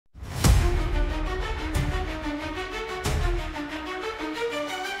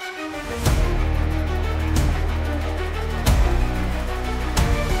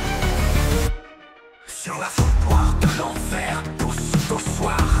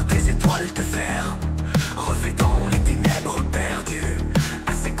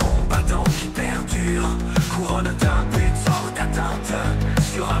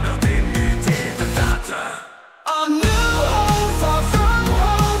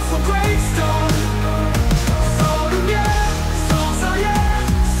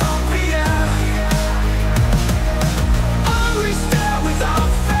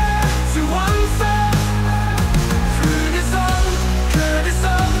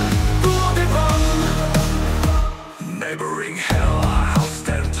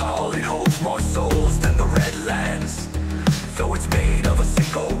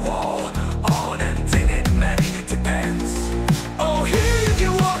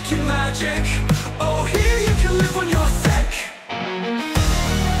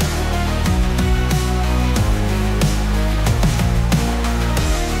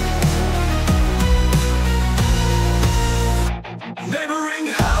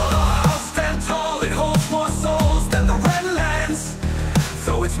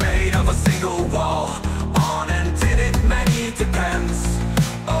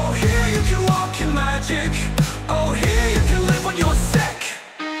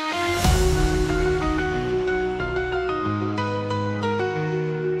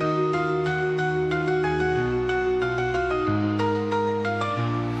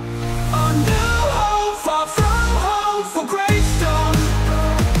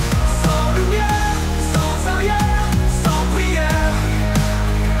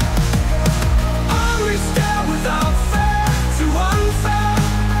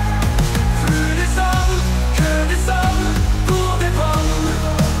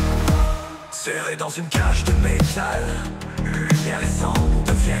Serrés dans une cage de métal, lumière et sang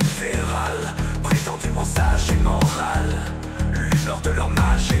deviennent virales, prétendument sages et morales. L'humeur de leur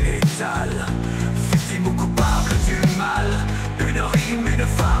mage est létale, victime ou coupable du mal. Une rime, une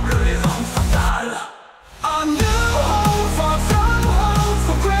fable les rend fatales. A new home for some hope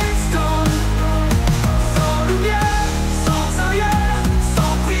for Gravestone. Sans lumière, sans arrière,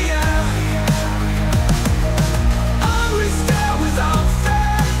 sans prière. Un mystère without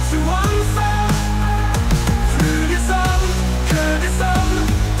fair to unfair. Plus des hommes que des hommes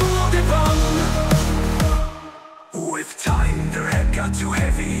pour des pommes. With time their head got too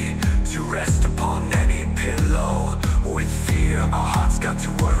heavy to rest upon any pillow. With fear our hearts got to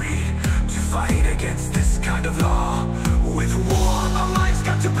worry to fight against this kind of law. With war our minds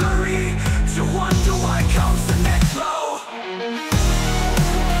got to blurry to wonder why comes the next blow.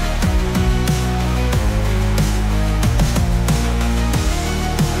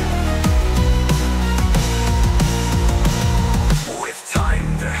 With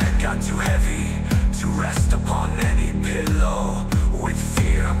time their head got too heavy to rest upon any pillow. With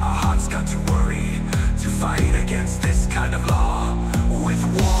fear our hearts got to worry to fight against this kind of law. With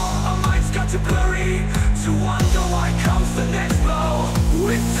war our minds got to blurry to wonder why comes the next blow.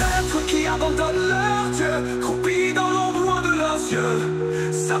 With êtres qui abandonnent leur Dieu, croupis dans l'ombre loin de leurs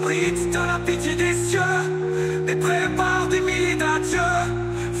yeux, s'abritent de la pitié des cieux, et préparent des milliers d'adieux.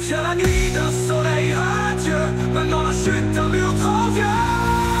 Vient la nuit d'un soleil radieux, maintenant la chute d'un mur trop vieux.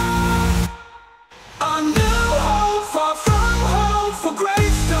 A new hope far from home for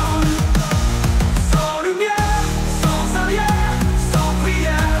Gravestone. Sans lumière, sans arrière, sans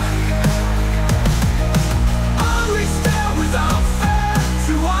prière. Un mystère without fair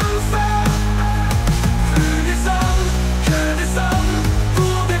to unfair. Plus des hommes que des hommes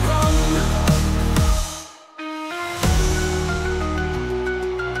pour des pommes.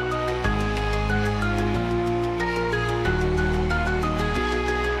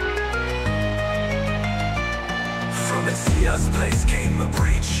 From Messiah's place came a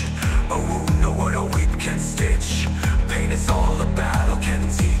breach, a wound no word or weep can stitch. Pain is all a battle can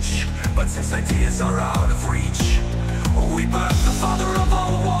teach, but since ideas are out of reach, we birth the father of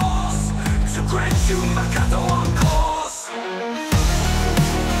all wars, to grant you Makato on call.